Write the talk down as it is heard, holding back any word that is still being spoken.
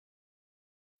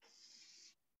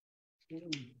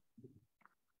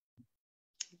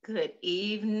Good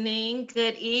evening,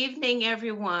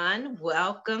 everyone.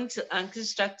 Welcome to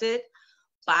Unconstructed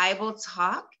Bible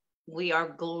Talk. We are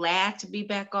glad to be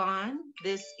back on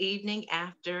this evening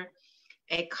after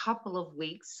a couple of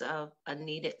weeks of a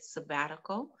needed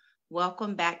sabbatical.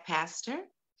 Welcome back, Pastor.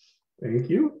 Thank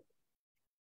you.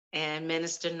 And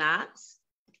Minister Knox.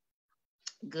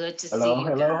 Good to see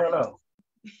you guys. Hello.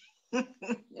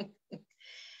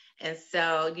 And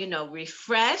so,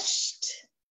 refreshed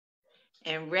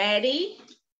and ready.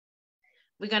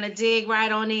 We're going to dig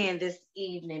right on in this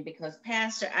evening because,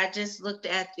 Pastor, I just looked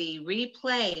at the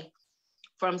replay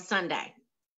from Sunday.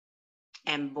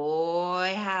 And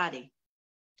boy, howdy,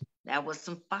 that was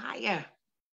some fire.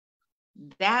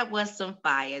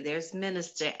 There's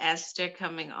Minister Esther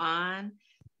coming on.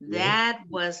 That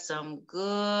was some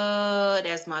good,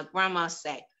 as my grandma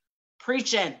say,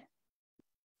 preaching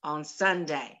on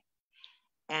Sunday.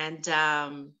 And,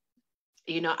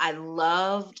 I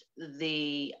loved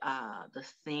the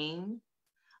theme.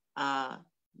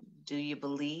 Do you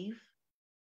believe?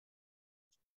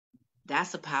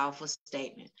 That's a powerful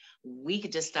statement. We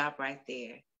could just stop right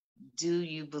there. Do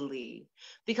you believe?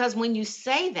 Because when you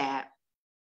say that,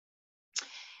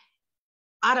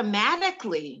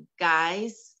 automatically,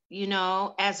 guys,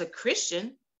 as a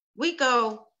Christian, we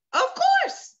go, of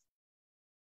course.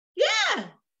 Yeah.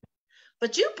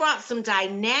 But you brought some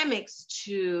dynamics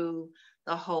to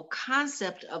the whole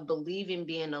concept of believing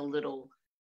being a little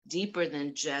deeper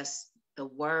than just the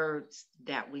words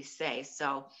that we say.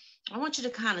 So I want you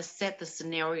to kind of set the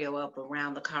scenario up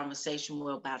around the conversation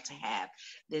we're about to have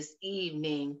this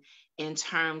evening in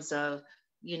terms of,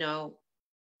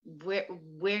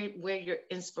 where your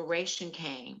inspiration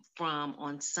came from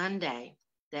on Sunday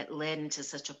that led into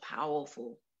such a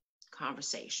powerful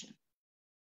conversation.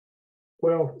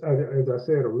 Well, as I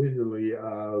said originally,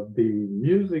 the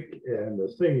music and the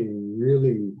singing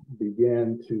really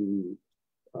began to,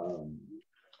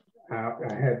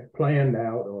 I had planned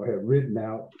out or had written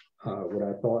out what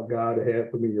I thought God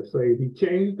had for me to say. He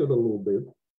changed it a little bit,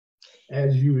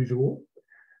 as usual,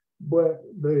 but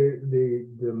the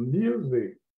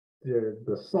music,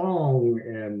 the song,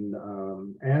 and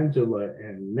Angela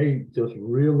and Nate just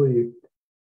really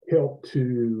helped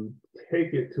to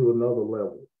take it to another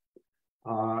level.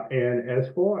 And as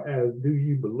far as do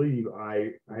you believe,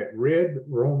 I had read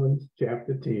Romans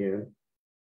chapter 10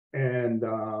 and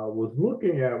was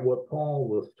looking at what Paul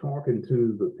was talking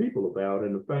to the people about.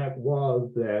 And the fact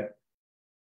was that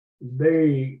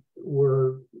they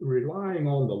were relying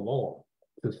on the law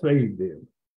to save them.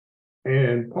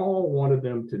 And Paul wanted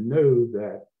them to know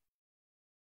that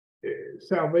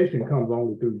salvation comes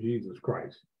only through Jesus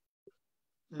Christ.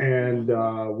 And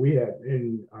we had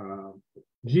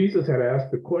Jesus had asked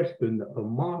the question of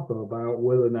Martha about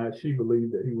whether or not she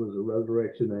believed that he was the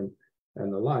resurrection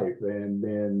and the life. And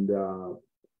then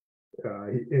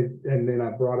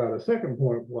I brought out a second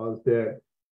point was that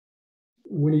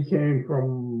when he came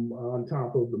from on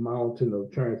top of the mountain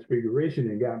of transfiguration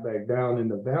and got back down in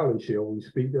the valley, shall we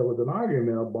speak, there was an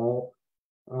argument about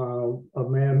a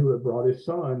man who had brought his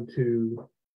son to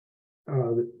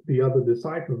the other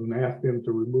disciples and asked them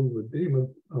to remove a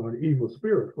demon or an evil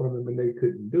spirit from him, and they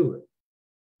couldn't do it.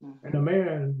 And the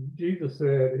man, he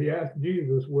asked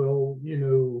Jesus, well,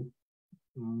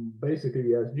 basically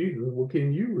he asked Jesus, well,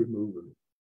 can you remove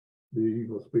the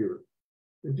evil spirit?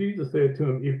 And Jesus said to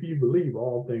him, if you believe,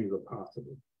 all things are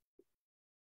possible.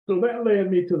 So that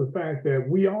led me to the fact that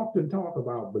we often talk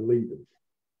about believing.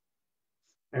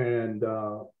 And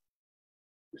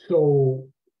so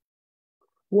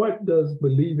what does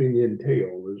believing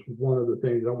entail is one of the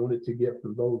things I wanted to get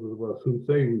from those of us who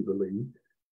say we believe.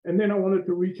 And then I wanted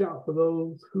to reach out to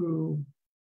those who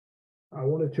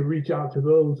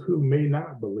may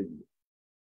not believe.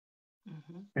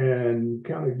 And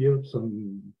kind of give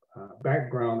some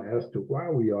background as to why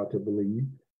we ought to believe.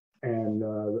 And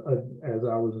as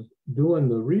I was doing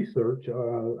the research,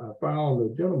 I found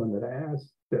a gentleman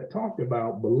that talked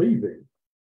about believing.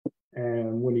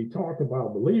 And when he talked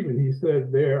about believing, he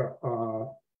said there are,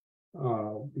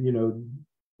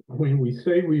 when we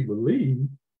say we believe,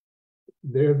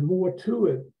 there's more to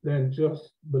it than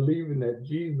just believing that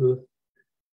Jesus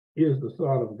is the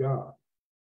Son of God.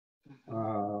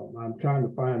 I'm trying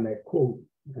to find that quote.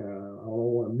 I don't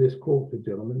want to misquote the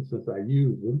gentleman since I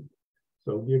used them.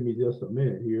 So give me just a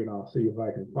minute here and I'll see if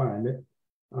I can find it.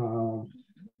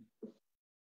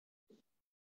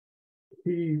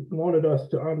 He wanted us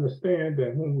to understand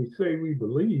that when we say we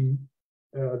believe,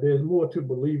 there's more to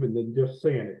believing than just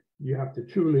saying it. You have to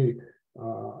truly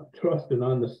trust and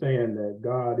understand that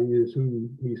God is who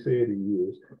he said he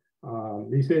is.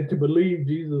 He said to believe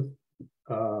Jesus,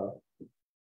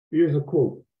 here's a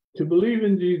quote, to believe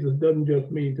in Jesus doesn't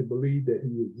just mean to believe that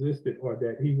he existed or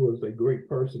that he was a great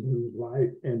person whose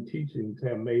life and teachings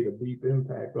have made a deep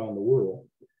impact on the world.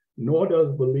 Nor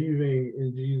does believing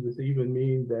in Jesus even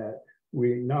mean that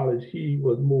we acknowledge he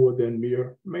was more than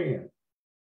mere man,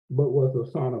 but was the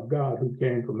Son of God who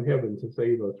came from heaven to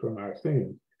save us from our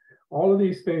sins. All of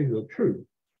these things are true.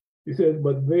 He says,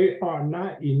 but they are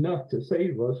not enough to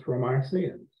save us from our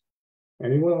sins.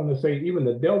 And he went on to say, even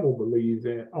the devil believes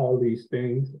in all these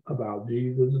things about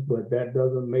Jesus, but that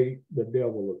doesn't make the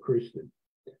devil a Christian.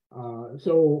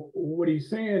 So what he's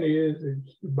saying is,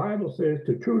 the Bible says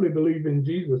to truly believe in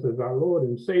Jesus as our Lord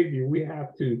and Savior, we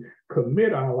have to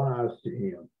commit our lives to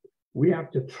him. We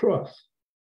have to trust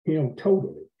him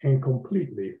totally and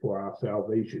completely for our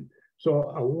salvation. So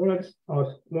I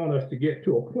want us to get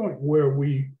to a point where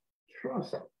we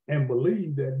trust and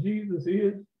believe that Jesus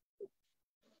is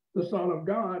the Son of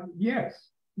God, yes,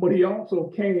 but he also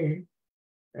came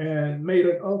and made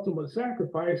an ultimate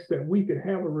sacrifice that we could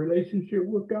have a relationship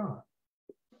with God.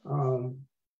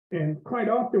 And quite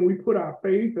often we put our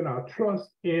faith and our trust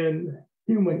in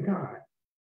humankind.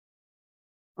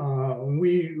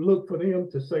 We look for them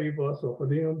to save us or for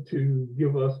them to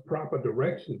give us proper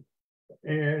direction.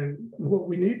 And what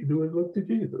we need to do is look to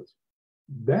Jesus.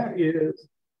 That is,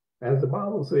 as the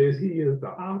Bible says, he is the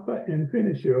author and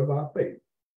finisher of our faith.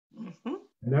 Mm-hmm.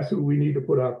 And that's who we need to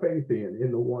put our faith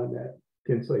in the one that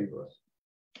can save us.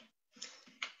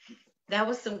 That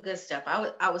was some good stuff.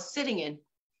 I was sitting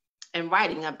and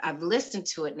writing. I've listened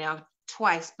to it now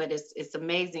twice, but it's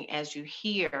amazing as you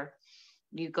hear,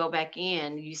 you go back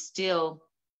in,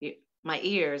 my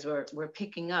ears were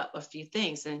picking up a few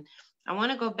things. And I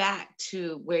want to go back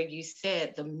to where you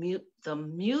said the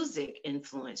music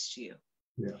influenced you.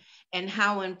 Yeah. And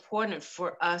how important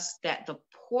for us that the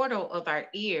portal of our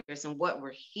ears and what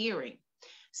we're hearing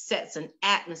sets an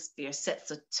atmosphere,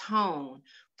 sets a tone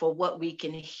for what we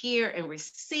can hear and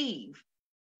receive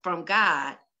from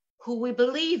God, who we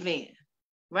believe in,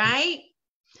 right?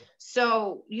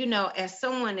 So, as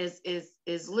someone is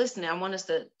listening, I want us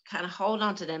to kind of hold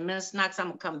on to that. Minister Knox, I'm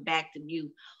gonna come back to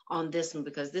you on this one,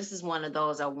 because this is one of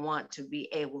those I want to be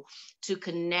able to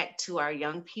connect to our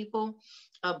young people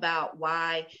about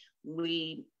why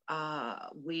we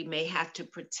may have to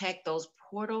protect those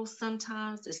portals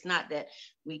sometimes. It's not that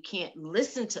we can't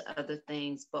listen to other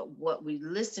things, but what we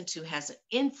listen to has an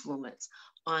influence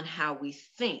on how we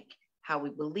think, how we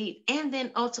believe, and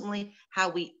then ultimately how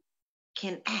we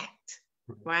can act,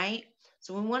 right?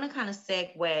 So we want to kind of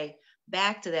segue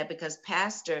back to that, because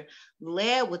Pastor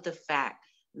led with the fact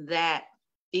that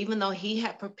even though he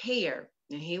had prepared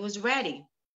and he was ready,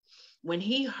 when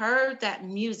he heard that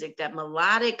music, that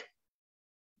melodic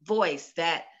voice,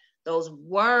 that those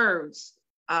words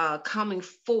coming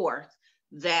forth,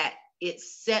 that it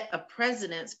set a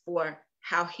precedence for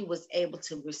how he was able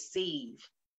to receive,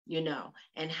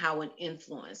 and how it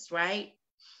influenced, right?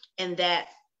 And that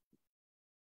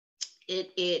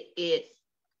it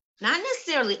not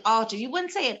necessarily altered. You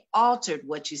wouldn't say it altered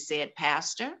what you said,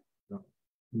 Pastor.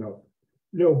 No,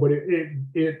 but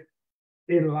it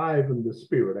enlivened the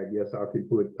spirit, I guess I could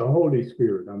put the Holy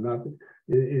Spirit.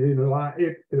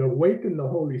 It awakened the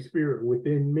Holy Spirit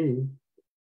within me,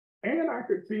 and I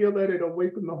could feel that it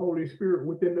awakened the Holy Spirit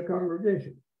within the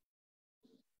congregation.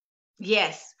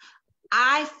 Yes,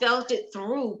 I felt it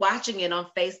through watching it on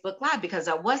Facebook Live, because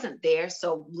I wasn't there.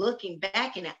 So looking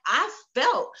back in it, I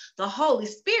felt the Holy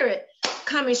Spirit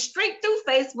coming straight through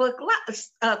Facebook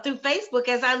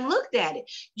as I looked at it.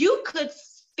 You could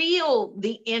feel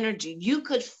the energy. You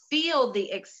could feel the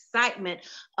excitement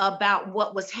about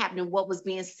what was happening, what was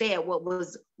being said, what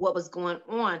was going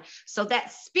on. So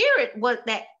that spirit,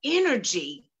 that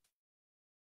energy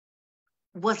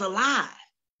was alive.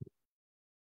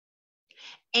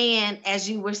 And as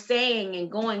you were saying and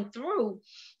going through,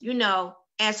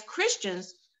 as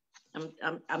Christians,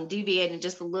 I'm deviating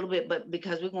just a little bit, but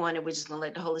because we're going there, we're just going to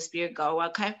let the Holy Spirit go,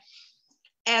 okay?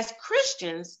 As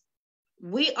Christians,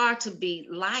 we are to be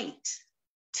light,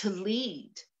 to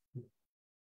lead.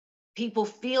 People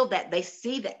feel that, they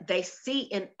see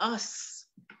in us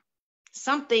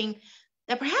something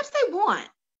that perhaps they want.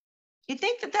 You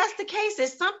think that that's the case?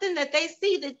 It's something that they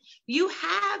see that you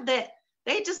have that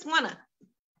they just want to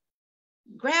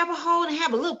grab a hold and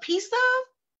have a little piece of?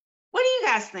 What do you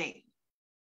guys think?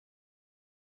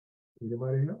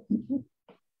 Anybody else?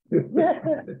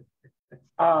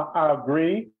 I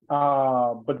agree,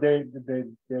 but they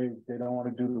don't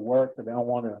want to do the work. They don't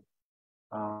want to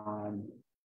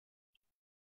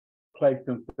placed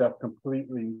themselves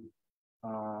completely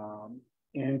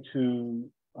into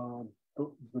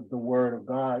the word of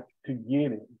God to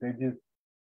get it.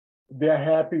 They're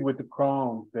happy with the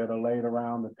crumbs that are laid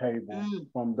around the table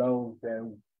from those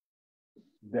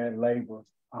that labor.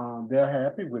 They're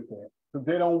happy with that. So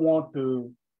they don't want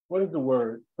to, what is the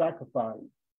word? Sacrifice.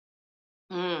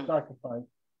 Sacrifice.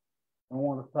 They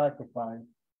want to sacrifice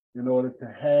in order to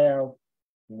have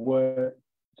what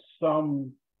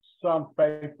some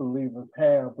faith believers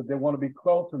have, but they want to be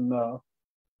close enough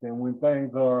that when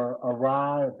things are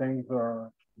awry or things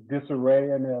are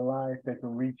disarray in their life, they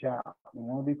can reach out. They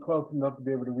want to be close enough to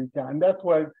be able to reach out. And that's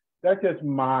just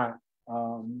my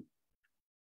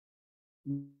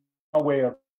way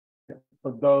of,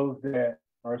 for those that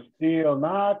are still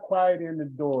not quite in the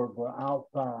door, but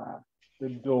outside the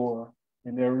door,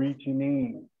 and they're reaching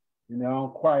in. And they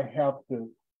don't quite have to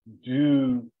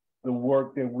do the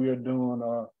work that we're doing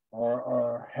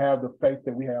or have the faith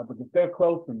that we have, because they're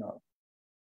close enough.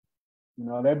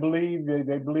 They believe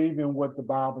in what the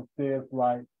Bible says,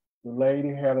 like the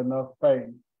lady had enough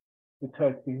faith to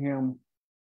touch the hem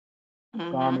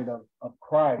garment of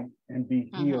Christ and be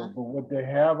healed. But what they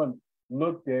haven't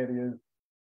looked at is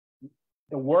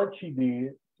the work she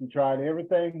did. She tried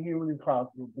everything humanly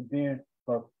possible, but then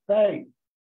her faith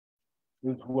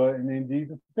is what, and then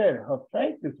Jesus said it, her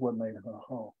faith is what made her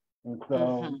whole. And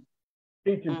so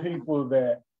teaching people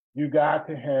that you got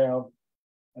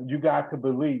to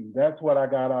believe. That's what I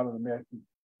got out of the message.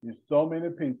 There's so many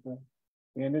people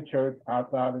in the church,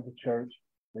 outside of the church,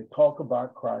 they talk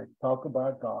about Christ, talk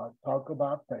about God, talk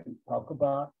about faith, talk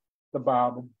about the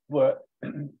Bible, but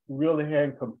really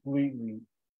hadn't completely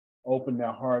opened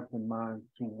their hearts and minds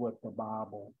to what the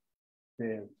Bible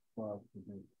says for us to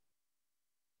do.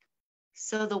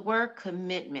 So the word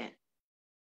commitment,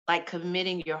 like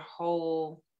committing your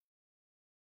whole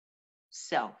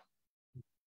self,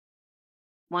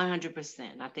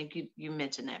 100%. I think you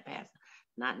mentioned that, Pastor.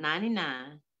 Not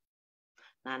 99,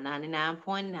 not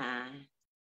 99.9,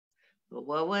 but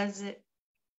what was it?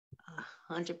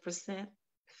 100%.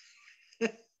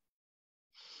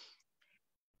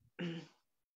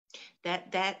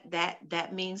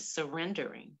 That means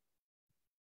surrendering.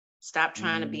 Stop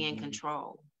trying to be in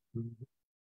control.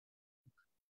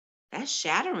 That's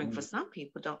shattering for some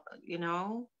people,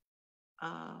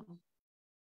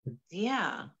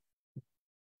 yeah.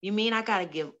 You mean I gotta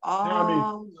give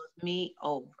all of me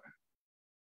over?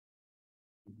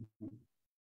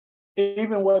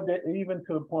 Even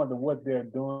to the point of what they're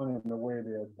doing and the way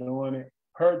they're doing it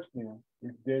hurts them.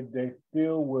 They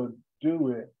still will do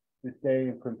it to stay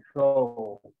in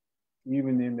control,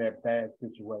 even in that bad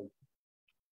situation.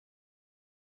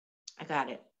 I got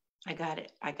it. I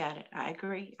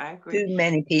agree. Too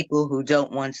many people who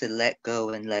don't want to let go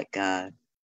and let God,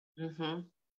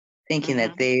 thinking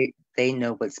that they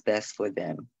know what's best for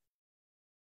them.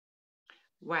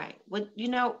 Right. Well,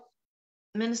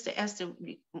 Minister Esther,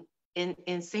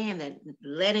 in saying that,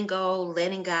 letting go,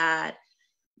 letting God,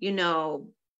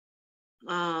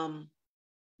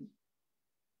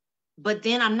 but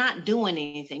then I'm not doing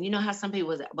anything. You know how some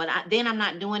people, then I'm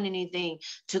not doing anything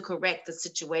to correct the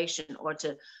situation or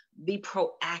to be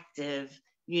proactive,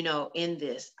 in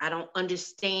this. I don't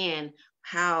understand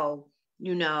how,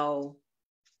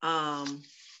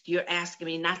 you're asking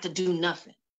me not to do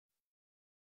nothing.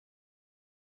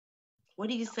 What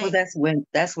do you say? Well,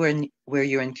 that's where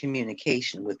you're in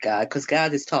communication with God, because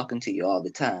God is talking to you all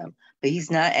the time. But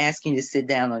he's not asking you to sit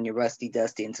down on your rusty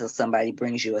dusty until somebody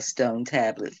brings you a stone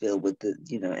tablet filled with the,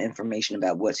 information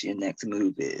about what your next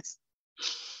move is.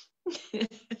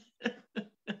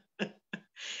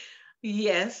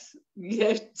 Yes,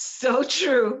 so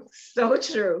true. So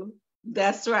true.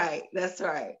 That's right.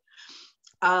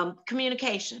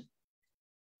 Communication.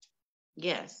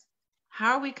 Yes.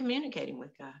 How are we communicating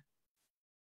with God?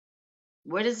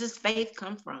 Where does this faith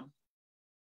come from?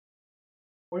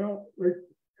 Well,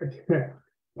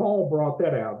 Paul brought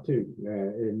that out too.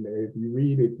 And if you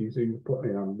read it, you see,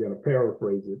 and I'm going to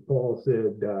paraphrase it. Paul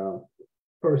said,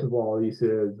 first of all, he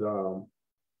says,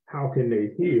 how can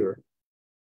they hear?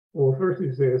 Well, first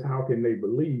he says, how can they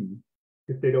believe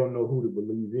if they don't know who to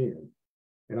believe in?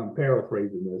 And I'm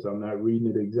paraphrasing this. I'm not reading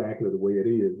it exactly the way it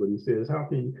is, but he says, how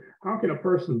can a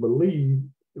person believe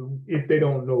if they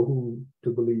don't know who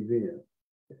to believe in?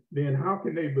 Then how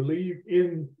can they believe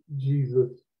in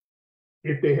Jesus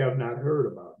if they have not heard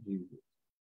about Jesus?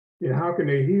 And how can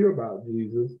they hear about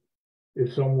Jesus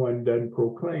if someone doesn't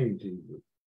proclaim Jesus?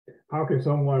 How can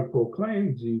someone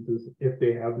proclaim Jesus if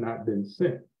they have not been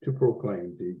sent to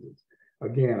proclaim Jesus?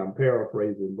 Again, I'm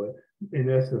paraphrasing, but in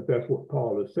essence, that's what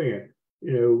Paul is saying.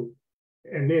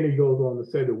 And then he goes on to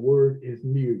say the word is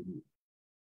near you.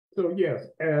 So yes,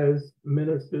 as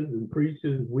ministers and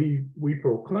preachers, we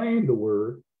proclaim the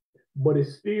word, but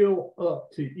it's still up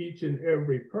to each and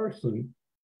every person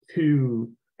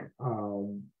to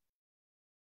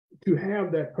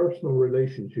have that personal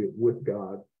relationship with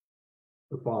God,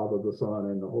 the Father, the Son,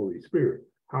 and the Holy Spirit.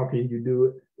 How can you do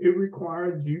it? It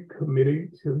requires you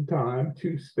committing some time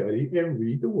to study and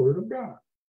read the Word of God.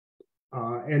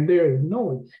 And there is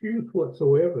no excuse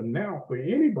whatsoever now for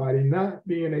anybody not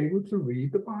being able to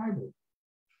read the Bible.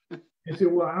 And say,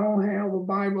 well, I don't have a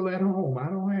Bible at home. I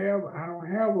don't have a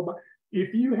Bible.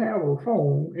 If you have a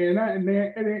phone, and I'm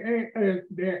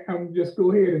just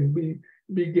go ahead and be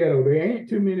ghetto. There ain't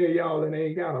too many of y'all that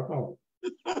ain't got a phone.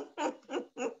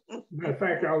 Matter of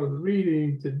fact, I was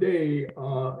reading today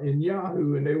in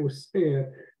Yahoo, and they were saying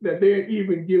that they're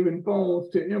even giving phones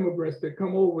to immigrants that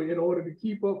come over in order to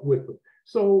keep up with them.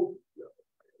 So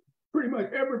pretty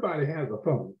much everybody has a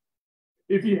phone.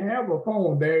 If you have a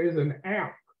phone, there is an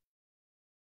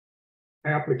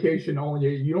application on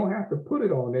you don't have to put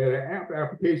it on there. The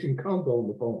application comes on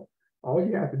the phone. All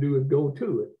you have to do is go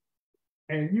to it,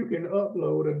 and you can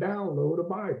upload or download a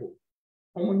Bible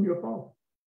on your phone,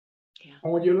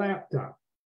 on your laptop,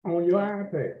 on your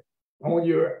iPad, on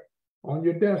your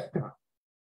desktop.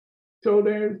 So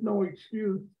there's no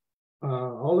excuse.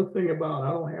 All the thing about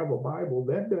I don't have a Bible,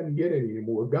 that doesn't get it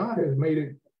anymore. God has made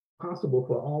it possible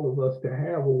for all of us to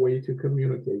have a way to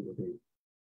communicate with him.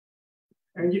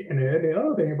 And the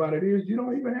other thing about it is you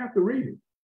don't even have to read it.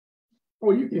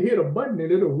 Or you can hit a button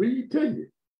and it'll read to you.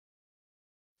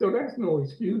 So that's no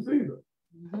excuse either.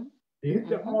 Mm-hmm. You hit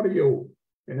the audio,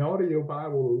 and the audio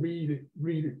Bible will read it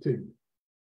to you.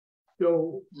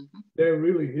 So there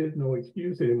really is no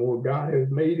excuse anymore. God has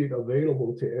made it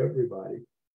available to everybody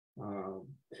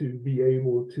to be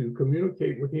able to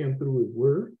communicate with him through his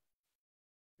word.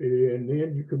 And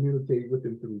then you communicate with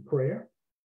him through prayer.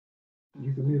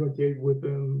 You communicate with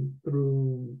them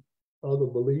through other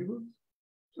believers.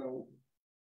 So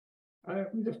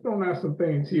I'm just throwing out some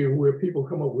things here where people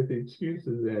come up with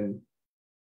excuses, and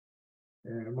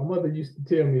my mother used to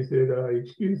tell me, said,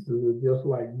 excuses are just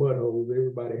like buttholes.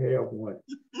 Everybody have one.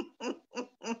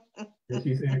 And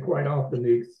she said quite often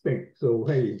they stink. So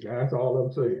hey, that's all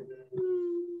I'm saying.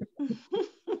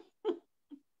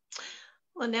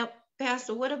 Well, now,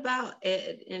 Pastor, what about,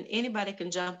 and anybody can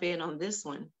jump in on this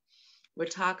one. We're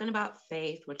talking about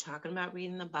faith. We're talking about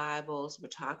reading the Bibles. We're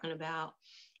talking about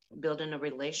building a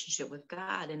relationship with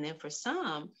God. And then for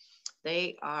some,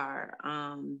 they are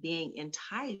being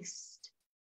enticed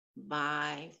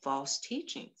by false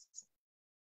teachings,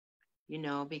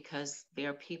 because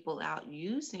there are people out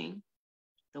using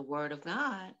the word of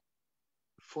God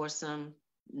for some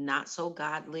not so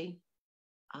godly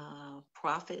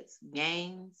profits,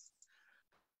 gains.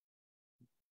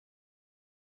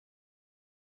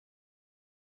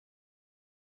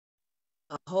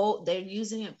 They're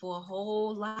using it for a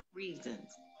whole lot of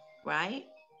reasons, right?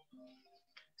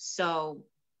 So,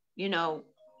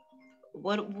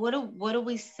 what do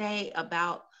we say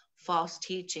about false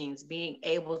teachings being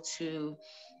able to,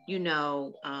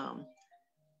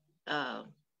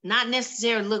 not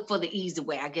necessarily look for the easy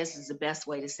way, I guess is the best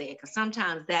way to say it, because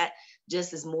sometimes that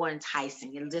just is more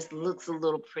enticing. It just looks a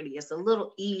little pretty. It's a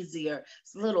little easier.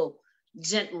 It's a little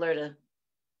gentler to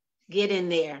get in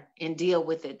there and deal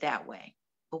with it that way.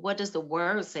 But what does the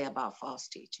word say about false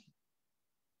teaching?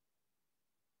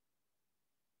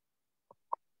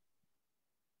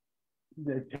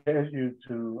 It tells you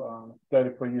to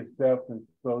study for yourself and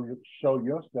show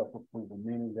yourself approval,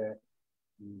 meaning that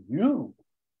you're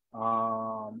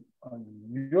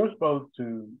supposed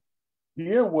to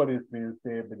hear what is being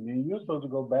said, but then you're supposed to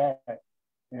go back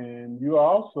and you're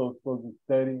also supposed to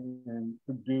study and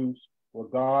produce what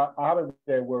God, out of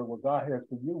that word, what God has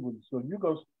for you. So you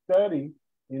go study,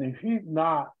 and if he's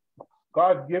not,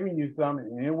 God's giving you something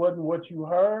and it wasn't what you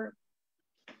heard,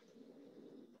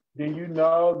 then you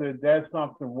know that there's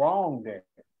something wrong there.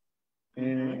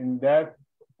 And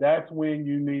that's when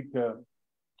you need to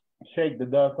shake the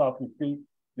dust off your feet.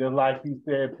 Just like he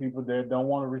said, people that don't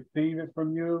want to receive it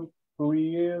from you, who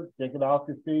he is, shake it off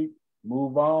your feet,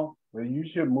 move on. But you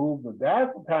should move, but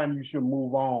that's the time you should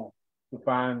move on to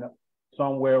find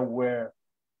somewhere where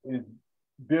it's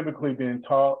biblically being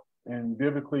taught, and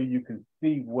biblically you can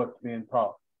see what's being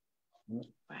taught.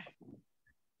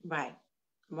 Right.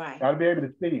 Got to be able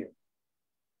to see it.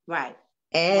 Right.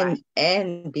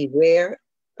 And beware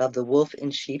of the wolf in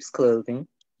sheep's clothing.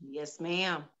 Yes,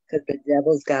 ma'am. Because the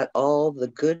devil's got all the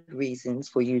good reasons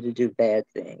for you to do bad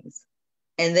things.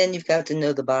 And then you've got to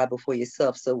know the Bible for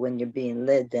yourself. So when you're being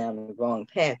led down the wrong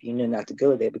path, you know not to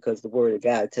go there because the word of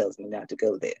God tells me not to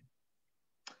go there.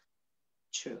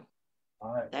 True.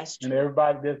 All right. That's true. And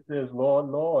everybody that says, Lord,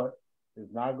 Lord, is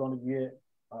not going to get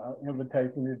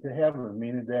invitation into heaven,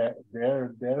 meaning that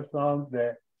there are some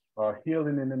that are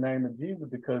healing in the name of Jesus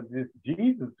because it's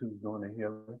Jesus who's doing the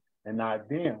healing and not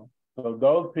them. So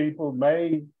those people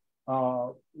may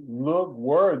look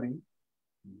worthy,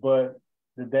 but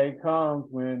the day comes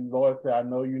when Lord said, I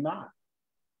know you're not.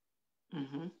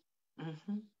 Mm-hmm.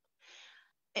 Mm-hmm.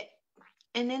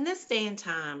 And in this day and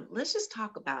time, let's just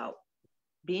talk about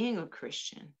being a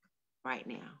Christian right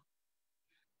now.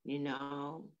 You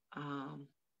know,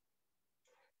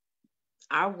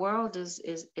 our world is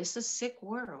a sick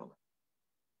world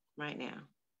right now.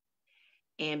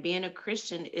 And being a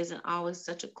Christian isn't always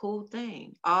such a cool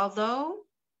thing. Although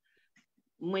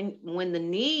when the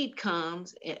need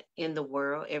comes in the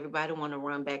world, everybody want to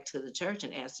run back to the church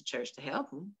and ask the church to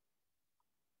help them.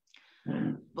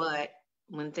 But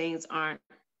when things aren't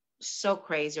so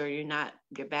crazy, or your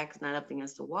back's not up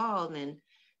against the wall, then,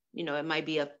 you know, it might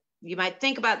be you might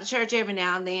think about the church every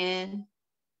now and then,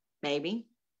 maybe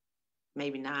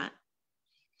not,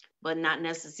 but not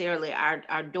necessarily.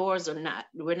 Our doors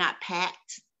we're not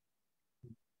packed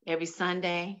every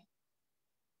Sunday.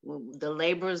 The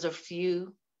laborers are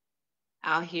few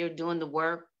out here doing the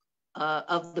work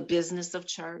of the business of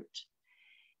church.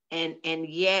 And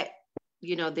yet,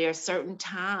 you know, there are certain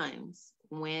times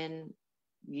when,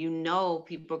 you know,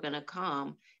 people are going to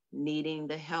come needing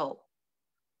the help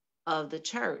of the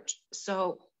church.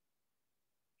 So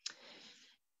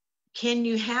can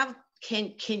you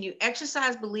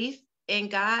exercise belief in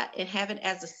God and have it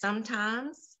as a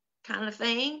sometimes kind of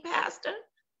thing, Pastor?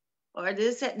 Or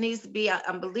this needs to be,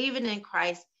 I'm believing in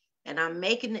Christ and I'm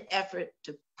making the effort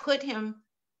to put him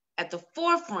at the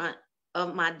forefront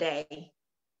of my day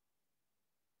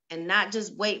and not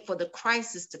just wait for the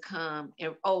crisis to come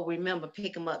and, remember,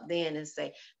 pick him up then and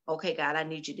say, okay, God, I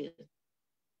need you to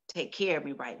take care of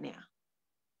me right now.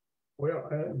 Well,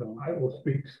 the Bible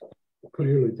speaks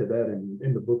clearly to that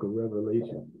in the book of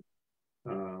Revelation.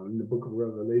 In the book of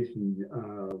Revelation,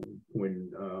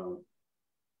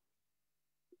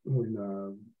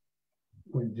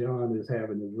 when John is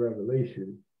having his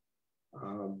revelation,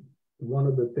 one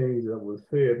of the things that was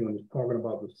said when he's talking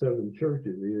about the seven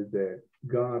churches is that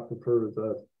God prefers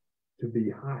us to be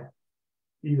hot,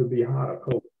 either be hot or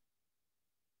cold.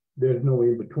 There's no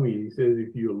in between. He says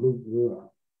if you're lukewarm,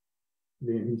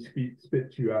 then he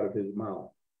spits you out of his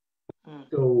mouth.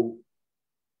 So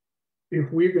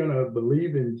if we're going to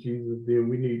believe in Jesus, then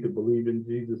we need to believe in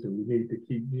Jesus, and we need to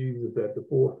keep Jesus at the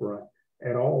forefront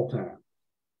at all times.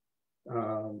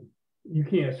 You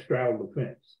can't straddle the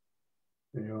fence.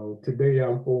 You know, today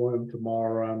I'm for him,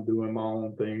 tomorrow I'm doing my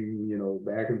own thing, you know,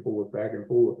 back and forth,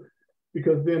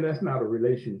 because then that's not a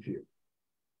relationship.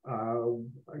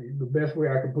 The best way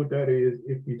I can put that is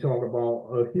if you talk about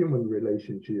a human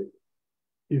relationship.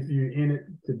 If you're in it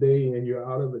today and you're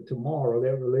out of it tomorrow,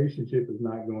 that relationship is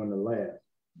not going to last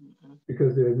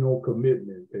because there's no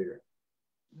commitment there.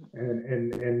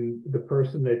 And the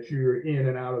person that you're in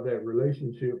and out of that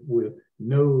relationship with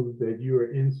knows that you are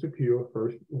insecure,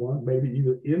 first one, maybe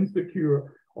either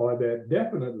insecure or that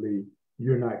definitely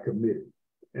you're not committed.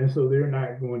 And so they're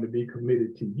not going to be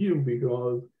committed to you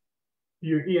because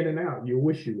you're in and out, you're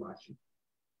wishy-washy.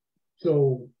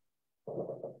 So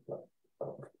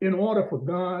in order for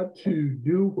God to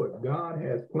do what God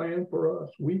has planned for us,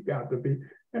 we've got to be,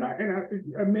 and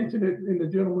I mentioned it in the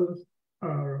gentleman's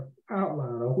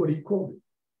outline of what he quoted.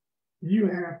 You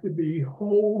have to be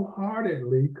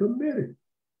wholeheartedly committed.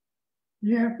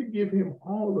 You have to give him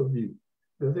all of you.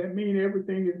 Does that mean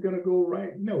everything is going to go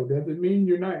right? No. Does it mean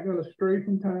you're not going to stray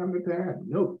from time to time?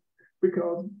 No,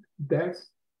 because that's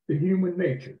the human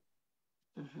nature.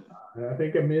 I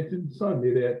think I mentioned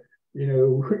Sunday that, you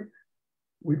know,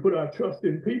 we put our trust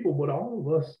in people, but all of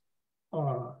us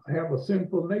have a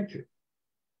sinful nature.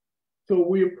 So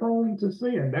we are prone to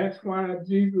sin. That's why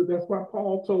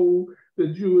Paul told the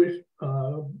Jewish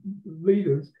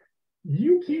leaders,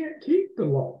 you can't keep the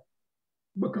law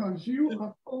because you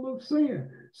are full of sin.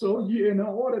 So in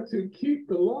order to keep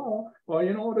the law, or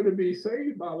in order to be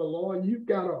saved by the law, you've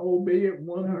got to obey it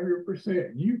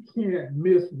 100%. You can't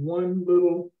miss one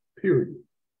little period,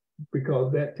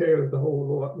 because that tears the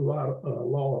whole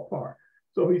law apart.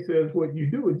 So he says, what you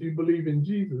do is you believe in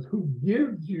Jesus, who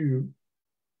gives you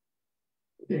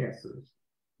chances,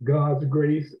 God's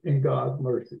grace and God's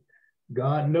mercy.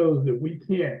 God knows that we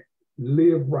can't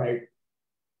live right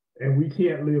and we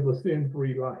can't live a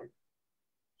sin-free life.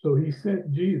 So he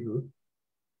sent Jesus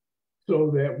so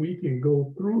that we can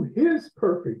go through his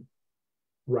perfect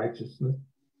righteousness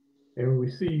and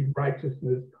receive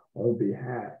righteousness on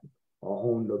behalf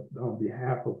or on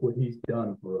behalf of what he's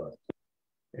done for us.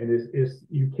 And it's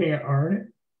you can't earn it.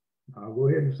 I'll go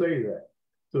ahead and say that.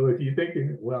 So if you're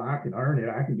thinking, well, I can earn it,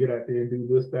 I can get out there and do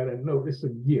this, that, and no, it's a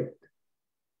gift.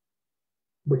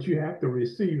 But you have to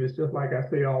receive. It's just like I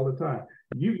say all the time.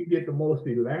 You can get the most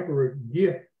elaborate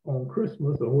gift on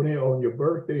Christmas or whatever, on your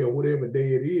birthday or whatever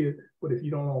day it is, but if you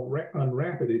don't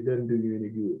unwrap it, it doesn't do you any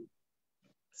good.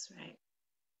 That's right.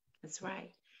 That's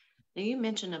right. Now you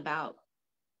mentioned about,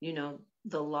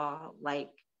 the law,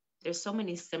 like there's so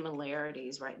many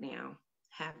similarities right now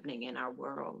happening in our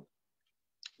world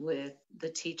with the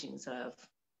teachings of,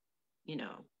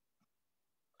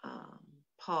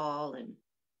 Paul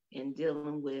and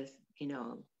dealing with,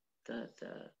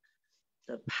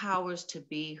 the powers to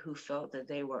be who felt that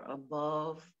they were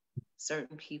above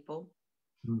certain people.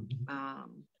 Mm-hmm.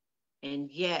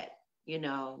 And yet,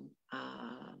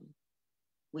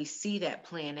 we see that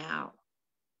playing out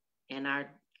in our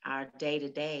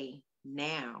day-to-day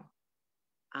now.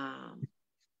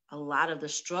 A lot of the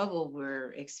struggle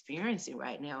we're experiencing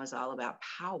right now is all about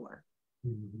power.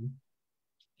 Mm-hmm.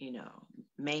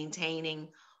 Maintaining,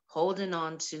 holding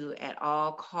on to at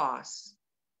all costs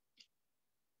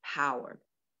power.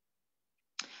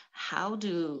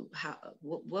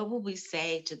 What will we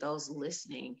say to those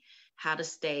listening, how to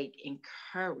stay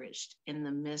encouraged in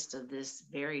the midst of this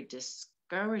very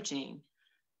discouraging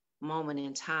moment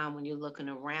in time when you're looking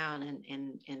around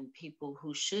and people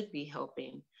who should be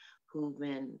helping, who've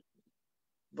been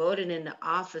voted into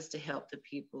office to help the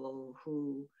people,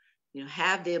 who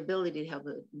have the ability to help,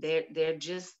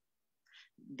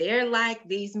 they're like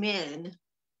these men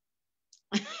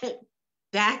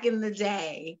back in the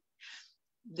day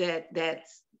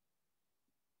that's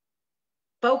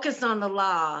focused on the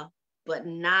law but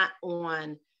not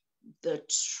on the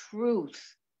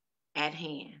truth at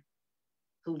hand,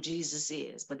 who Jesus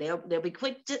is. But they'll be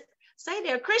quick to say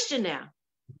they're a Christian now.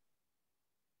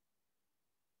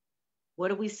 What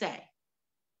do we say?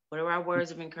 What are our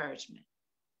words of encouragement?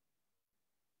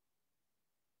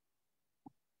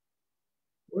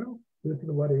 Well, if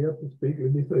nobody else to speak,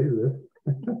 let me say this.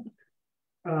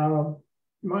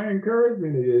 My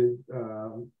encouragement is,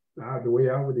 the way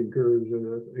I would encourage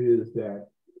us is that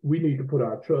we need to put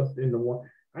our trust in the one.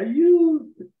 I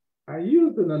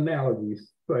used an analogy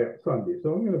Sunday,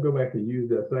 so I'm going to go back and use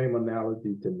that same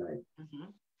analogy tonight.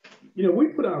 Mm-hmm. We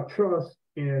put our trust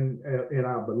in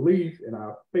our belief and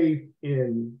our faith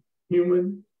in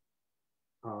humans,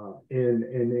 and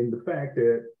in the fact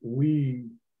that we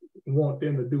want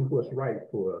them to do what's right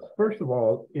for us. First of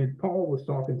all, and Paul was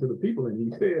talking to the people, and he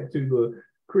said to the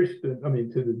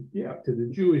to the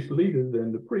Jewish leaders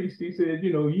and the priests, he said,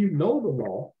 you know the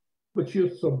law, but you're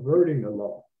subverting the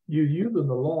law. You're using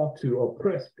the law to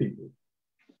oppress people.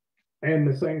 And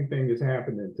the same thing is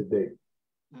happening today.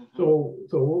 Mm-hmm. So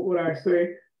what would I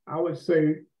say? I would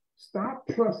say, stop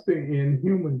trusting in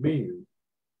human beings.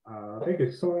 I think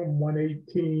it's Psalm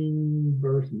 118,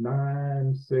 verse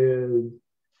 9 says,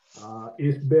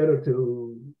 it's better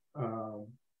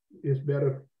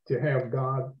to have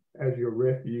God as your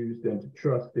refuge than to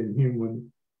trust in humans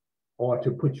or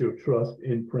to put your trust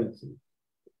in princes.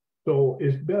 So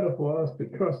it's better for us to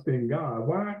trust in God.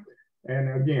 Why? And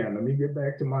again, let me get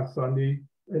back to my Sunday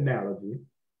analogy,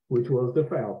 which was the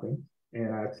Falcons.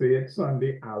 And I said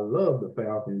Sunday, I love the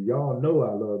Falcons. Y'all know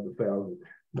I love the Falcons.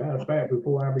 Matter of fact,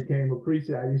 before I became a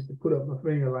preacher, I used to put up my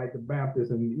finger like the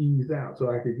Baptist and ease out so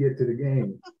I could get to the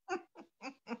game.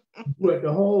 But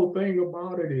the whole thing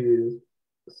about it is,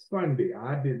 Sunday,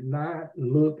 I did not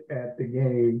look at the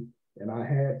game, and I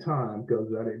had time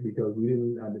because I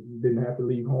didn't have to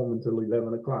leave home until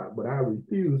 11 o'clock, but I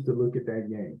refused to look at that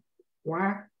game.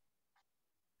 Why?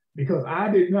 Because I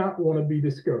did not want to be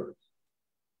discouraged.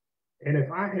 And if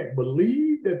I had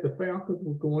believed that the Falcons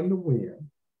were going to win,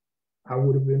 I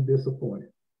would have been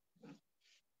disappointed.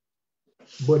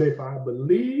 But if I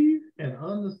believe and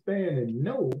understand and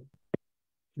know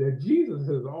that Jesus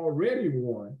has already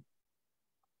won,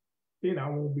 then I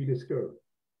won't be discouraged.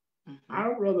 Mm-hmm.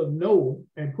 I'd rather know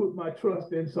and put my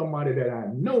trust in somebody that I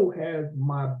know has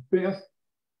my best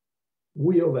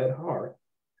will at heart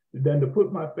than to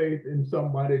put my faith in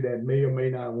somebody that may or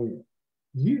may not win.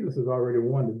 Jesus has already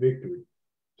won the victory.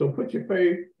 So put your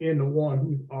faith in the one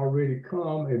who's already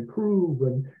come and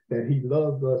proven that he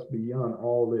loves us beyond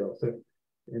all else. And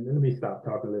let me stop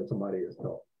talking and let somebody else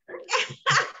talk.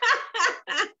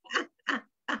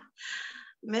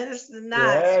 Minister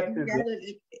Knox, you got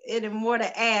any more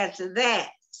to add to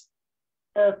that?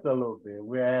 Just a little bit.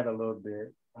 We add a little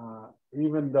bit.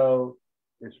 Even though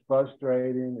it's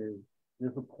frustrating, it's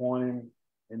disappointing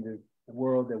in this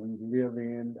world that we live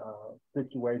in,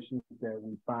 situations that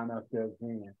we find ourselves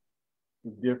in.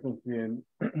 The difference in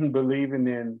believing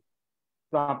in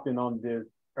something on this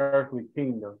earthly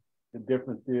kingdom, the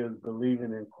difference is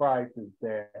believing in Christ is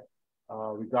that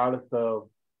regardless of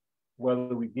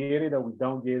whether we get it or we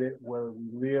don't get it, whether we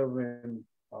live in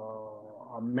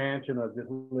a mansion or just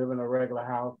live in a regular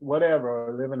house, whatever,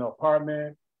 or live in an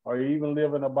apartment or even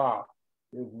live in a box,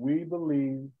 if we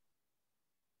believe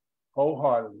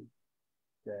wholeheartedly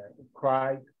that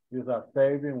Christ is our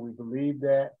Savior and we believe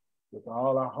that with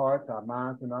all our hearts, our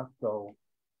minds, and our soul,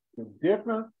 the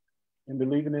difference in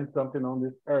believing in something on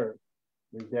this earth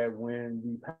is that when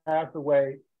we pass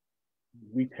away,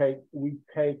 we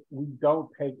don't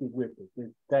take it with us.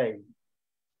 It stays.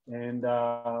 And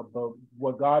but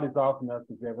what God is offering us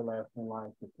is everlasting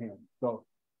life with Him. So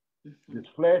this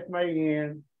flesh may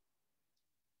end,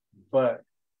 but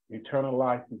eternal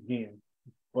life begins.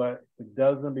 But it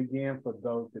doesn't begin for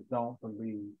those that don't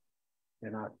believe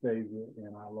in our Savior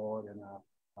and our Lord and our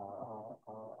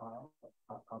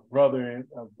brother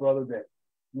that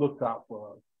looks out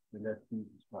for us, and that's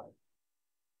Jesus Christ.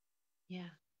 Yeah.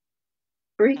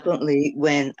 Frequently,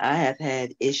 when I have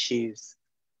had issues,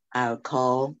 I'll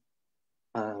call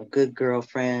a good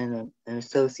girlfriend, an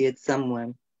associate,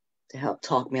 someone to help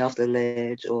talk me off the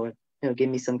ledge or give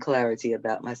me some clarity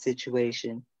about my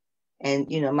situation. And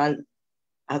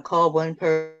I call one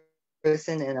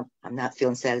person and I'm not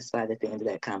feeling satisfied at the end of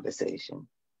that conversation.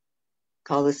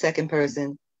 Call the second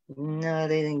person, no,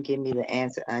 they didn't give me the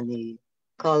answer I need.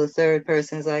 Call the third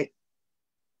person, it's like,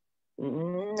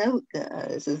 no,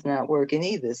 this is not working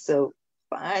either. So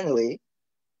finally,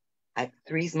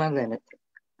 three's my limit.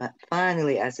 But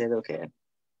finally, I said, okay,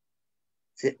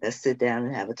 let's sit down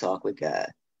and have a talk with God.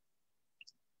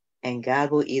 And God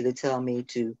will either tell me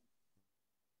to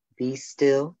be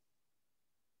still,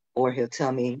 or He'll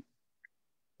tell me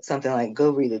something like,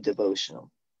 go read a devotional.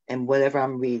 And whatever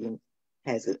I'm reading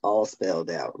has it all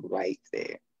spelled out right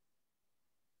there.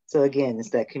 So again, it's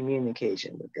that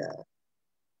communication with God.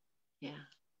 Yeah,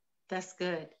 that's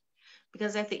good.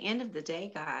 Because at the end of the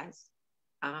day, guys,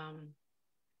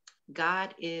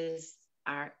 God is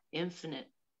infinite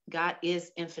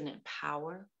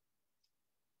power,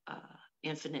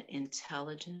 infinite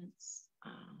intelligence,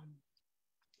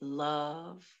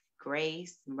 love,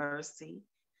 grace, mercy,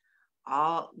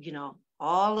 all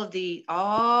of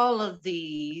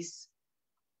these,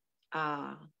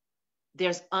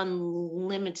 there's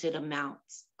unlimited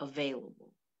amounts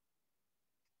available.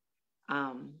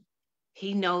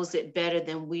 He knows it better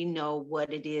than we know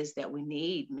what it is that we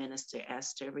need, Minister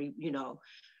Esther. He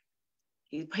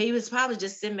was probably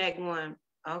just sitting back going,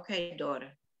 okay,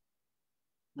 daughter,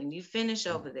 when you finish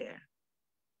over there,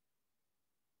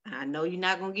 I know you're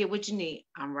not going to get what you need.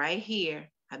 I'm right here.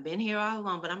 I've been here all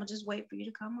along, but I'm going to just wait for you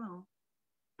to come home.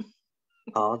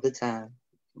 All the time.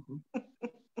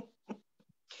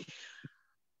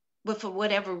 But for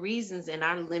whatever reasons, in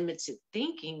our limited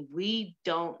thinking, we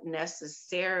don't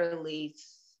necessarily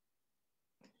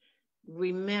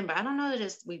remember. I don't know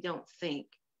that we don't think.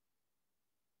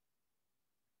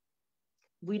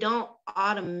 We don't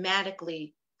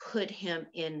automatically put Him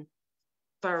in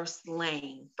first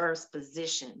lane, first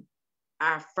position,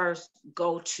 our first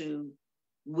go-to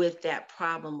with that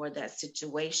problem or that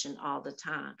situation all the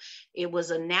time. It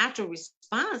was a natural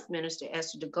response, Minister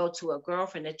Esther, to go to a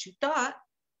girlfriend that you thought,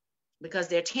 because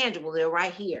they're tangible, they're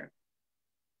right here.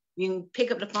 You can pick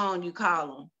up the phone, you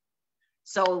call them.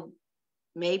 So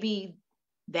maybe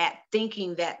that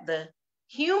thinking that the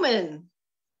human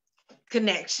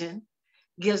connection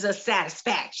gives us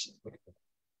satisfaction.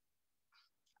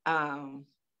 But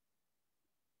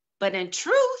in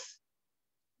truth,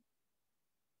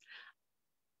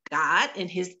 God, in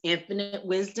His infinite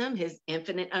wisdom, His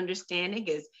infinite understanding,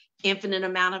 His infinite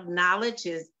amount of knowledge,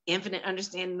 His infinite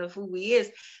understanding of who He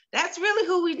is, that's really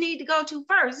who we need to go to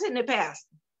first, isn't it,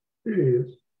 Pastor? It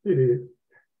is.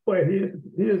 But here's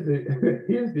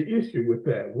the issue with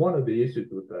that. One of the issues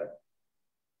with that.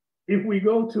 If we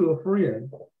go to a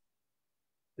friend,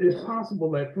 it's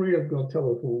possible that friend is going to tell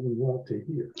us what we want to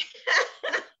hear.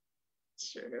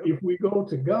 True. If we go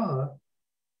to God,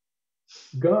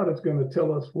 God is going to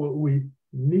tell us what we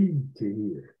need to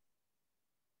hear.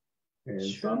 And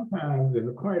sometimes,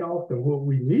 and quite often, what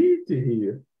we need to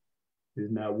hear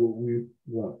is not what we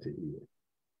want to hear.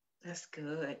 That's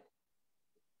good.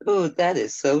 Oh, that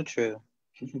is so true.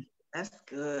 That's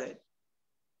good.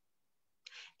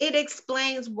 It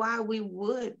explains why we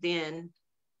would then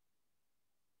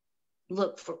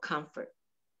look for comfort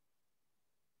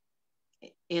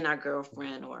in our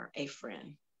girlfriend or a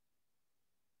friend.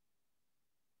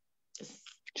 It's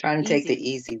Trying to take easy. the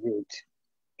easy route.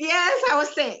 Yes, I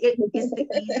was saying it's the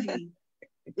easy.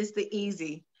 It's the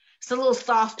easy. It's a little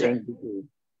softer. Thank you.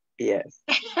 Yes.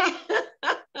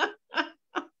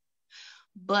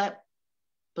 But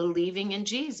believing in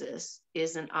Jesus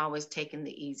isn't always taking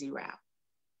the easy route.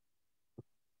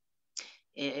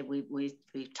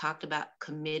 We've talked about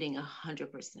committing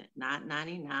 100%, not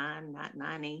 99, not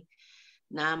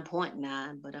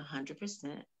 99.9, but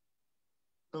 100%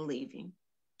 believing,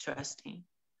 trusting.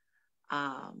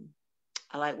 I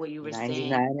like what you were 99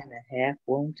 saying. and a half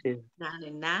won't do.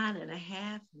 99 and a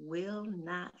half will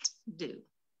not do.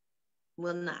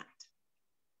 Will not.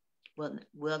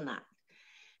 Will not.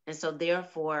 And so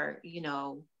therefore, you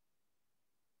know,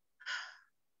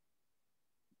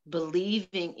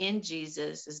 believing in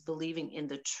Jesus is believing in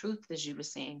the truth, as you were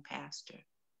saying, Pastor.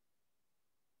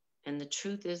 And the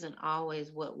truth isn't always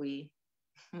what we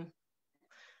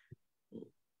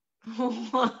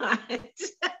want.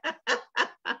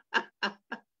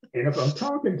 And if I'm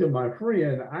talking to my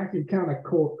friend, I can kind of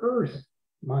coerce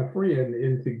my friend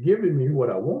into giving me what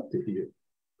I want to hear.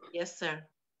 Yes, sir.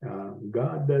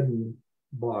 God doesn't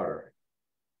bar.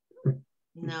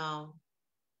 No.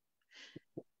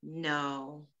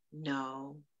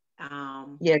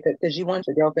 Yeah, because you want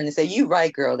your girlfriend to say, "You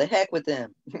right, girl. The heck with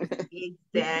them."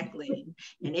 Exactly.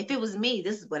 And if it was me,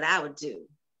 this is what I would do.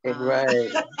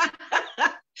 Right.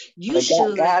 You but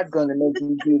should. God's going to make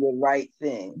you do the right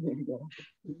thing.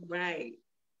 Right.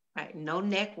 Right. No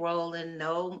neck rolling.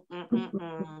 No.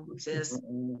 Just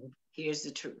here's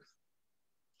the truth.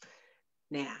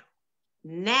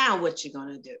 Now what you're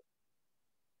going to do?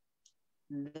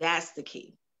 That's the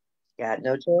key. Got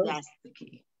no choice. That's the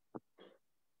key.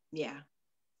 Yeah.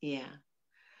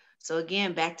 So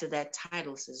again, back to that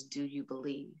title says, do you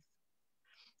believe?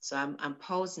 So I'm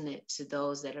posing it to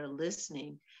those that are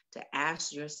listening to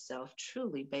ask yourself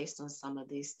truly, based on some of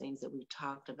these things that we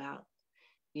talked about,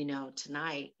 you know,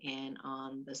 tonight and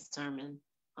on the sermon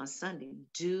on Sunday.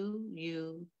 Do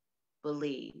you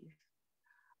believe?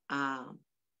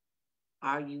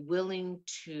 Are you willing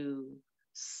to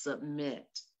submit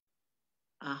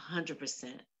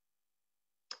 100%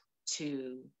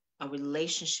 to a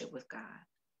relationship with God?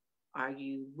 Are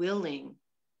you willing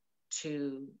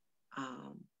to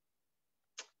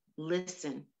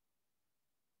listen,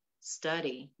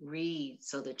 study, read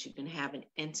so that you can have an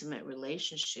intimate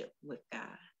relationship with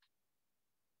God?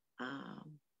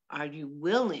 Are you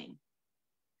willing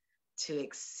to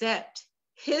accept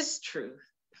His truth?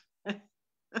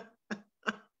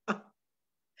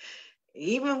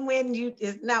 Even when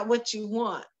it's not what you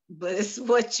want, but it's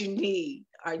what you need.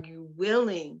 Are you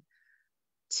willing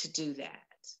to do that?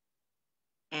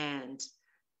 And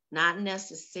not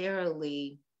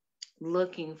necessarily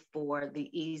looking for the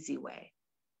easy way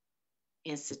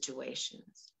in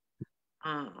situations.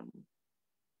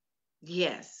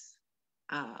 Yes.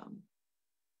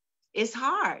 It's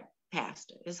hard,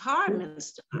 Pastor. It's hard,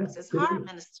 Minister Knox. It's hard,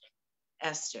 Minister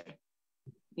Esther.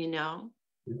 You know?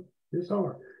 It's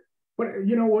hard. But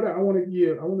you know what? I want to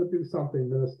do something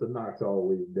Minister Knox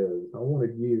always does. I want to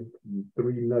give you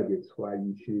 3 nuggets why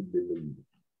you should believe.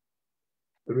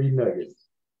 3 nuggets.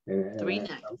 And 3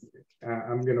 nuggets.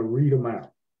 I'm going to read them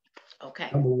out. Okay.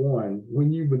 Number 1,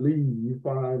 when you believe, you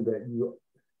find that you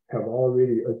have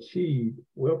already achieved.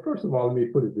 Well, first of all, let me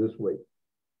put it this way.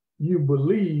 You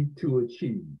believe to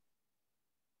achieve.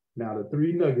 Now, the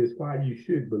 3 nuggets why you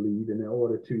should believe in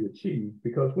order to achieve,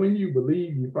 because when you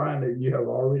believe, you find that you have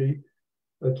already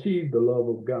achieved the love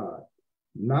of God.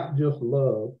 Not just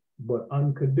love, but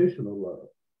unconditional love.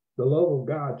 The love of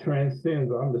God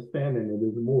transcends understanding and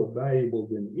is more valuable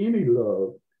than any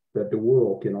love that the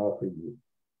world can offer you.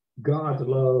 God's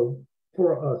love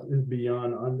for us is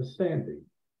beyond understanding.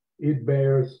 It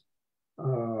bears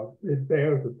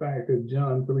the fact of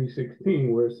John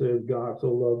 3:16, where it says, God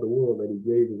so loved the world that He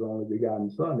gave His only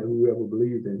begotten Son, that whoever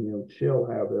believes in Him shall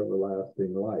have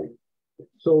everlasting life.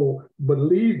 So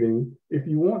believing, if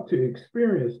you want to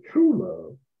experience true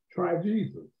love, try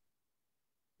Jesus.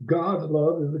 God's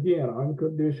love is, again,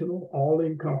 unconditional,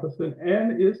 all-encompassing,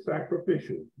 and is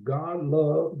sacrificial.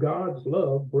 God's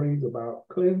love brings about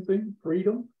cleansing,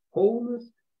 freedom,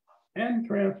 wholeness, and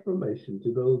transformation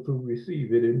to those who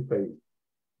receive it in faith.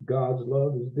 God's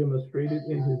love is demonstrated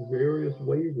in His various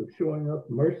ways of showing us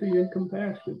mercy and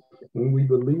compassion. When we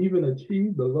believe and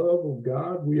achieve the love of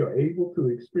God, we are able to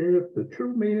experience the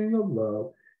true meaning of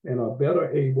love and are better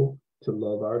able to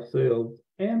love ourselves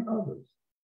and others.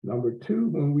 Number 2,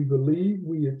 when we believe,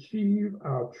 we achieve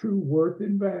our true worth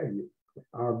and value,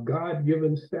 our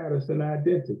God-given status and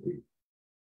identity.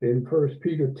 In 1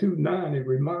 Peter 2:9, it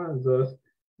reminds us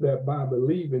that by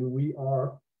believing we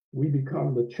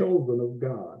become the chosen of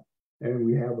God, and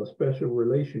we have a special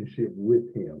relationship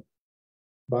with him.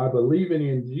 By believing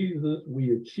in Jesus,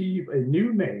 we achieve a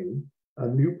new name, a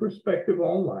new perspective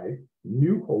on life,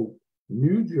 new hope,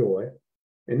 new joy,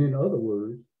 and in other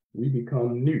words, we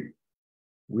become new.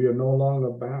 We are no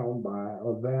longer bound by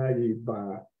or valued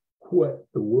by what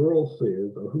the world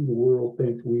says or who the world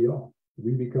thinks we are.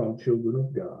 We become children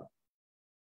of God.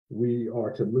 We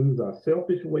are to lose our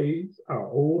selfish ways, our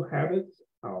old habits,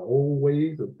 our old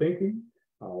ways of thinking,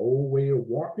 our old way of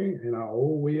walking, and our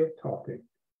old way of talking.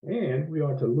 And we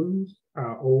are to lose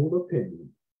our old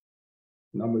opinions.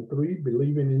 Number 3,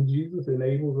 believing in Jesus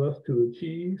enables us to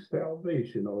achieve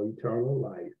salvation or eternal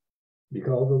life.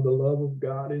 Because of the love of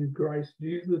God in Christ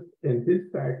Jesus and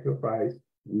his sacrifice,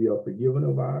 we are forgiven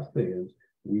of our sins.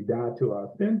 We die to our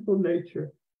sinful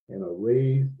nature and are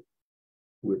raised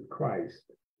with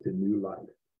Christ to new life.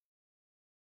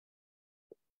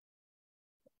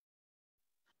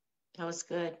 That was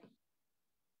good.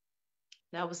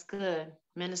 That was good.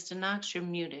 Minister Knox, you're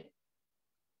muted.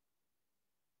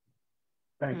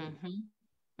 Thank you.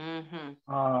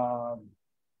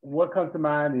 What comes to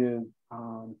mind is,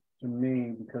 to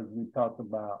me, because we talked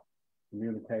about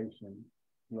communication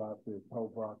throughout this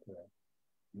whole broadcast,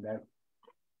 and that's,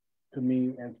 to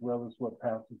me, as well as what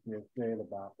Pastor has said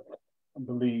about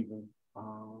believing,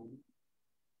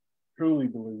 truly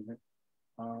believing.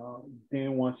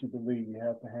 Then once you believe, you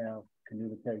have to have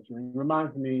communication. It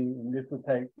reminds me, and this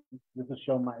will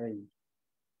show my age.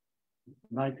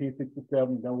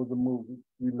 1967, there was a movie.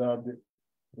 We loved it.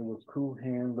 It was Cool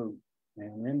Hand Luke.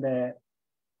 And in that,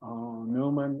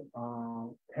 Newman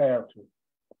character,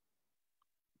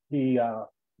 he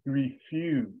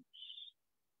refused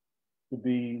to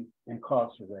be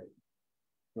incarcerated.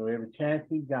 So every chance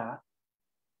he got,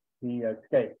 he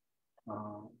escaped.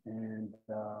 And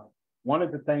one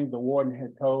of the things the warden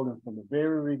had told him from the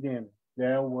very beginning,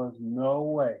 there was no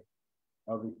way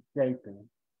of escaping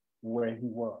where he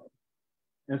was.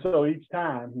 And so each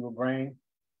time they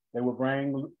would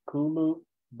bring Cool Luke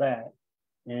back,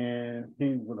 and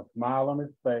he with a smile on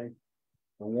his face.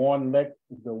 The warden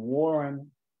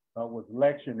was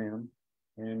lecturing him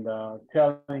and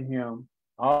telling him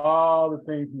all the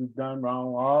things he's done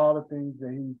wrong, all the things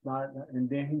that he's not, and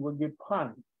then he would get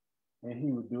punished, and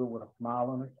he would do it with a smile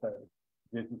on his face.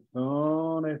 Just as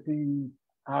soon as he's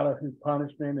out of his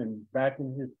punishment and back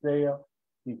in his cell,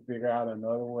 he figured out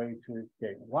another way to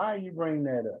escape. Why are you bringing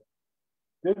that up?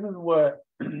 This is what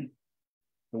the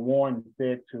warden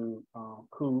said to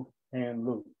Cool Hand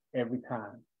Luke every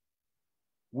time.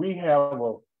 We have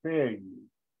a failure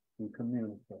to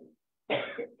communicate.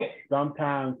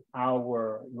 Sometimes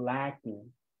our lacking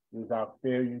is our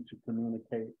failure to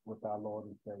communicate with our Lord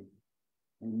and Savior.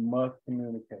 We must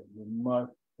communicate. We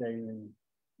must stay in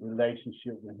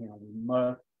relationship with him. We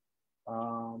must,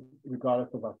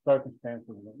 regardless of our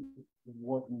circumstances,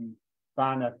 what we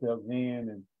find ourselves in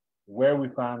and where we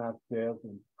find ourselves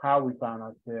and how we find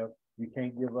ourselves, we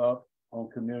can't give up on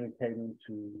communicating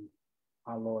to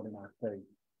our Lord and our Savior.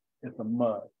 It's a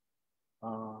must.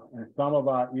 And some of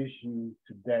our issues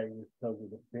today is because of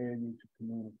the failure to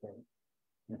communicate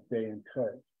and stay in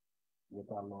touch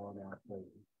with our Lord and our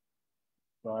Savior.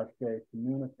 So I say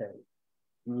communicate,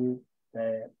 good,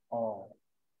 bad, all,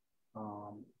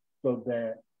 so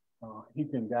that he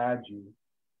can guide you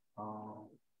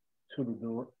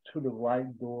to the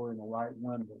right door and the right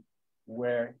window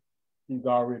where he's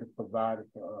already provided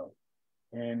for us.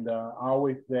 And I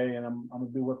always say, and I'm gonna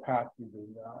do what Pastor do.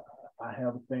 I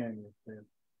have a saying that says,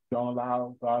 don't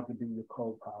allow God to be your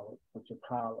co-pilot, but your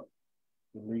pilot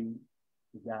to lead,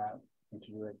 to guide, and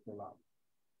to direct your life.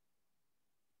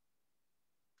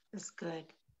 That's good.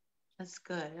 That's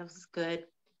good. That was good.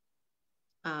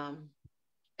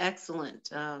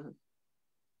 Excellent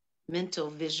mental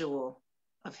visual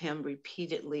of him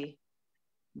repeatedly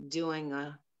doing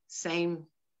a same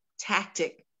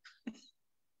tactic,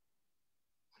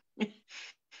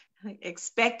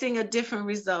 expecting a different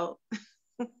result.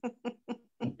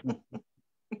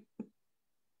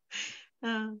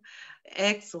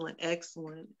 Excellent,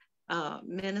 excellent.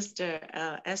 Minister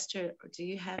Esther, do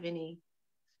you have any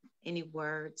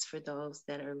words for those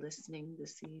that are listening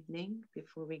this evening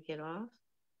before we get off?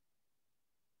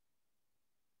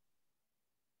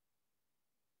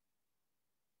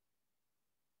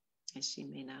 And she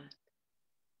may not.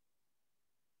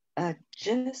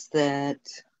 Just that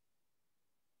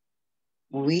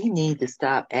we need to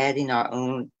stop adding our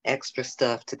own extra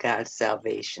stuff to God's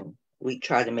salvation. We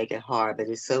try to make it hard, but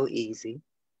it's so easy.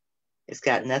 It's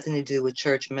got nothing to do with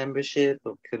church membership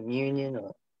or communion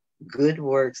or good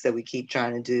works that we keep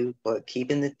trying to do, or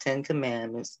keeping the 10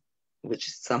 Commandments, which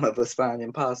some of us find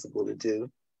impossible to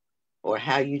do, or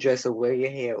how you dress or wear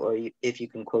your hair, or if you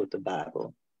can quote the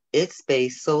Bible. It's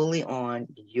based solely on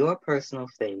your personal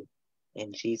faith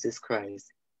in Jesus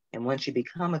Christ. And once you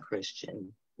become a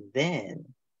Christian, then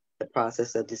the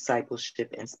process of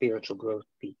discipleship and spiritual growth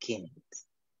begins.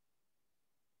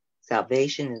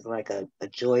 Salvation is like a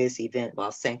joyous event,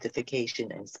 while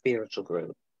sanctification and spiritual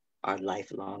growth are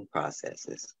lifelong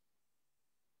processes.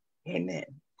 Amen.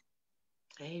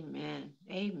 Amen.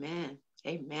 Amen.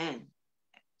 Amen.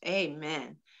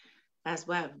 Amen. That's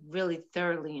why I've really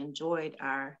thoroughly enjoyed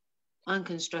our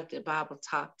Unconstructed Bible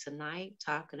Talk tonight,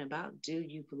 talking about do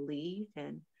you believe?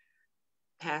 And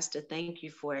Pastor, thank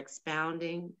you for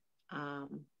expounding,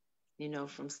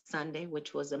 from Sunday,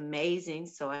 which was amazing.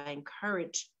 So I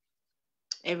encourage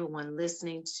everyone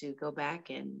listening to go back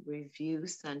and review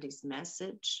Sunday's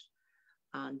message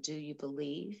on Do You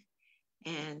Believe?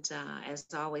 And as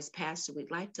always, Pastor,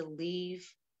 we'd like to leave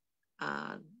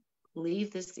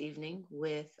this evening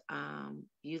with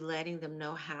you letting them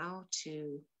know how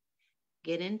to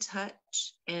get in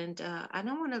touch. And I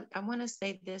want to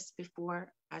say this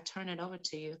before I turn it over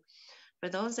to you. For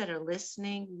those that are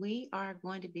listening, we are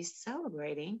going to be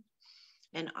celebrating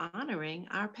and honoring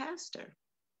our pastor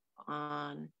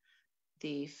on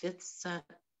the fifth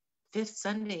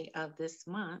Sunday of this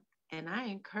month. And I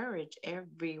encourage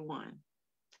everyone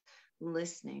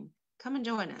listening, come and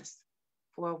join us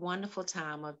for a wonderful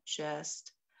time of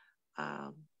just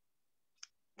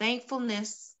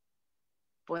thankfulness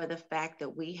for the fact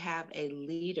that we have a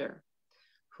leader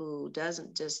who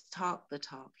doesn't just talk the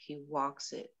talk, he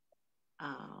walks it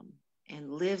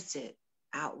and lives it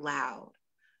out loud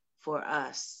for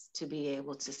us to be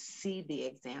able to see the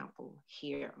example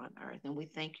here on earth. And we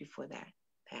thank you for that,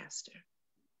 Pastor.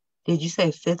 Did you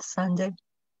say fifth Sunday?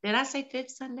 Did I say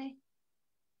fifth Sunday?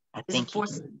 I think it's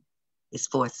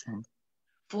fourth Sunday.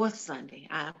 Fourth Sunday.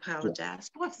 I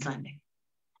apologize. Fourth Sunday.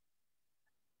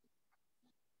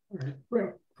 All right.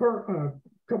 Well, for a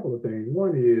couple of things.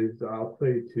 One is I'll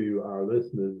say to our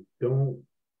listeners, don't.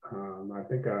 I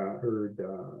think I heard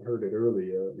it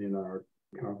earlier in our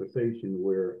conversation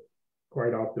where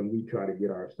quite often we try to get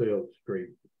ourselves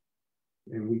straight,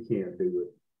 and we can't do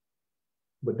it.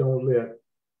 But don't let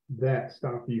that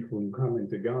stop you from coming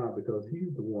to God, because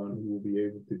He's the one who will be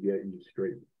able to get you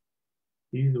straight.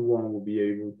 He's the one who will be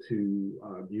able to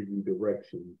give you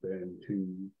directions and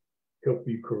to help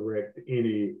you correct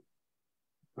any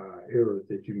errors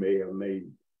that you may have made.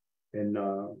 And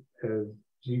as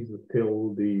Jesus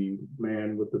told the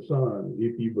man with the son,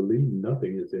 if you believe,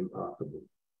 nothing is impossible.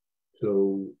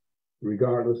 So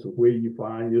regardless of where you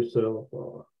find yourself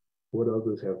or what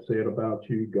others have said about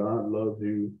you, God loves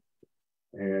you.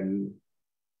 And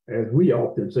as we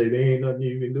often say, there ain't nothing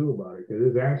you can do about it, because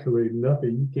there's actually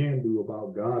nothing you can do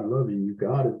about God loving you.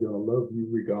 God is going to love you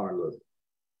regardless.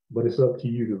 But it's up to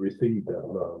you to receive that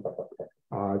love.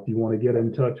 If you want to get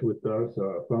in touch with us,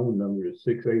 our phone number is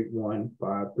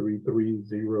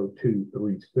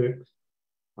 681-533-0236.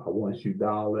 Once you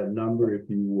dial that number, if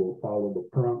you will follow the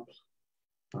prompts,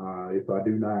 if I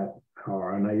do not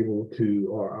are unable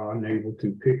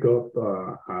to pick up,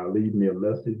 leave me a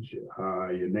message,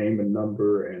 your name and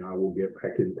number, and I will get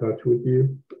back in touch with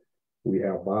you. We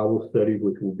have Bible study,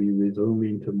 which will be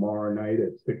resuming tomorrow night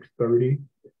at 6:30.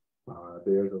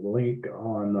 There's a link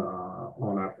on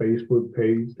our Facebook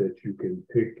page that you can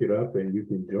pick it up and you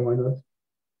can join us.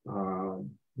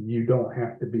 You don't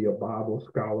have to be a Bible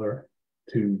scholar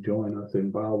to join us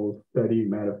in Bible study.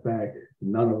 Matter of fact,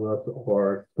 none of us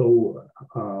are so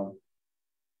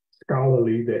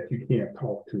scholarly that you can't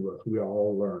talk to us. We are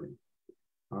all learning.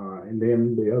 And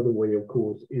then the other way, of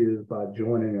course, is by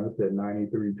joining us at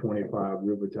 9325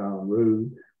 Rivertown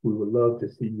Road. We would love to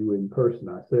see you in person.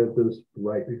 I said this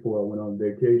right before I went on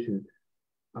vacation.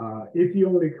 If you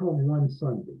only come one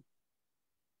Sunday,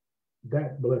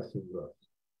 that blesses us.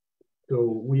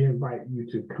 So we invite you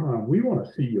to come. We want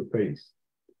to see your face.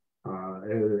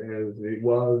 As it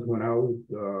was when I was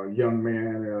a young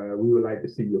man, we would like to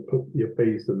see your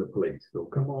face in the place. So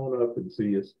come on up and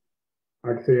see us.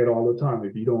 I say it all the time.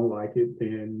 If you don't like it,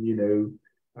 then,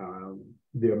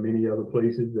 there are many other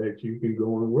places that you can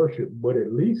go and worship, but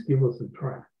at least give us a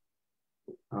try.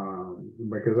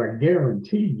 Because I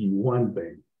guarantee you one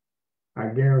thing. I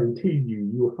guarantee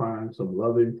you'll find some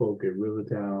loving folk at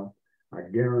Rivertown. I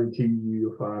guarantee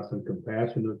you'll find some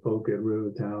compassionate folk at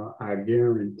Rivertown. I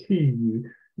guarantee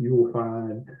you will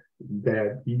find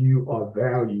that you are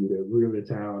valued at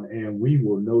Rivertown, and we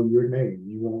will know your name.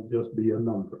 You won't just be a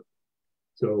number.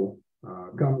 So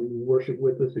come worship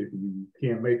with us. If you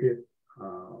can't make it,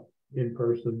 in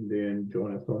person, then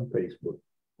join us on Facebook.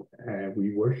 And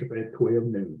we worship at 12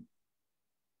 noon.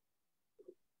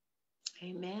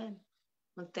 Amen.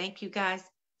 Well, thank you guys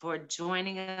for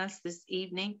joining us this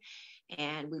evening.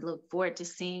 And we look forward to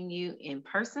seeing you in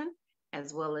person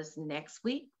as well as next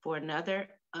week for another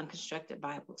Unconstructed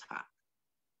Bible Talk.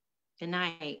 Good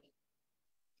night.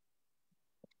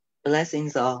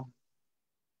 Blessings all.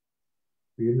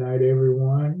 Good night,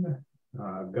 everyone.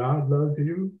 God loves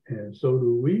you, and so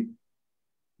do we.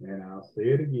 And I'll say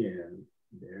it again.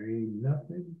 There ain't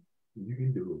nothing you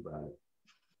can do about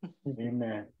it.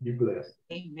 Amen. Be blessed.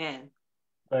 Amen.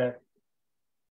 Bless.